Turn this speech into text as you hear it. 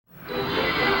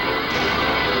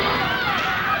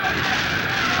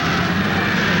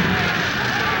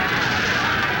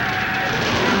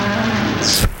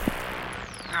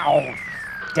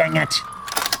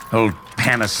Old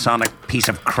Panasonic piece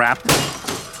of crap.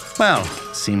 Well,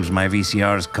 seems my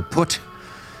VCR's kaput.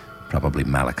 Probably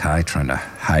Malachi trying to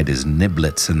hide his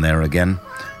niblets in there again.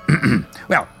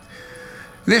 Well,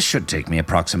 this should take me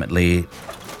approximately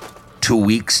 2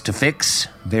 weeks to fix.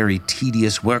 Very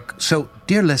tedious work. So,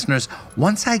 dear listeners,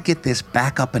 once I get this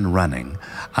back up and running,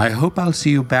 I hope I'll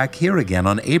see you back here again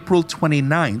on April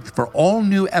 29th for all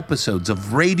new episodes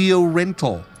of Radio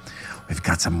Rental. We've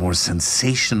got some more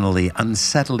sensationally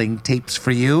unsettling tapes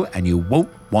for you, and you won't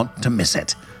want to miss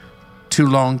it. Too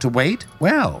long to wait?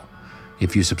 Well,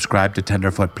 if you subscribe to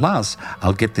Tenderfoot Plus,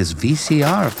 I'll get this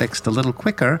VCR fixed a little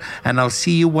quicker, and I'll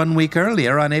see you 1 week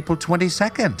earlier on April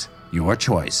 22nd. Your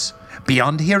choice.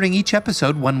 Beyond hearing each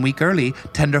episode 1 week early,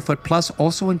 Tenderfoot Plus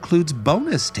also includes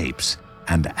bonus tapes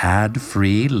and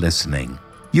ad-free listening.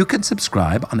 You can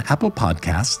subscribe on Apple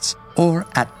Podcasts or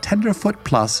at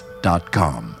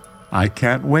tenderfootplus.com. I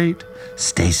can't wait.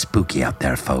 Stay spooky out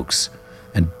there, folks.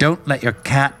 And don't let your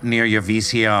cat near your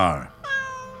VCR.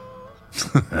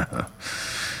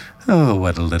 Oh,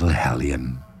 what a little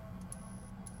hellion.